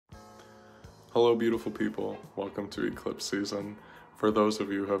Hello, beautiful people. Welcome to eclipse season. For those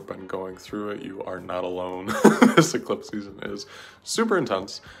of you who have been going through it, you are not alone. This eclipse season is super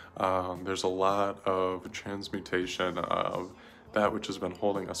intense. There's a lot of transmutation of that which has been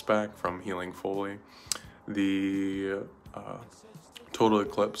holding us back from healing fully. The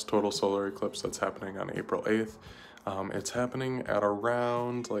total solar eclipse that's happening on April 8th. It's happening at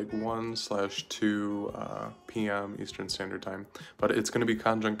around like 1/2 p.m. Eastern Standard Time, but it's going to be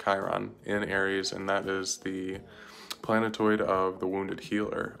conjunct Chiron in Aries, and that is the planetoid of the wounded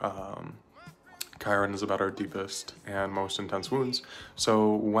healer. Chiron is about our deepest and most intense wounds.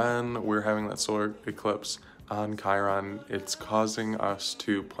 So when we're having that solar eclipse on Chiron, it's causing us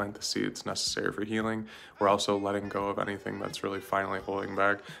to plant the seeds necessary for healing. We're also letting go of anything that's really finally holding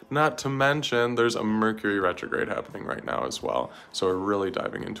back. Not to mention, there's a Mercury retrograde happening right now as well. So we're really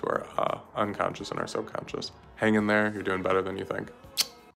diving into our unconscious and our subconscious. Hang in there, you're doing better than you think.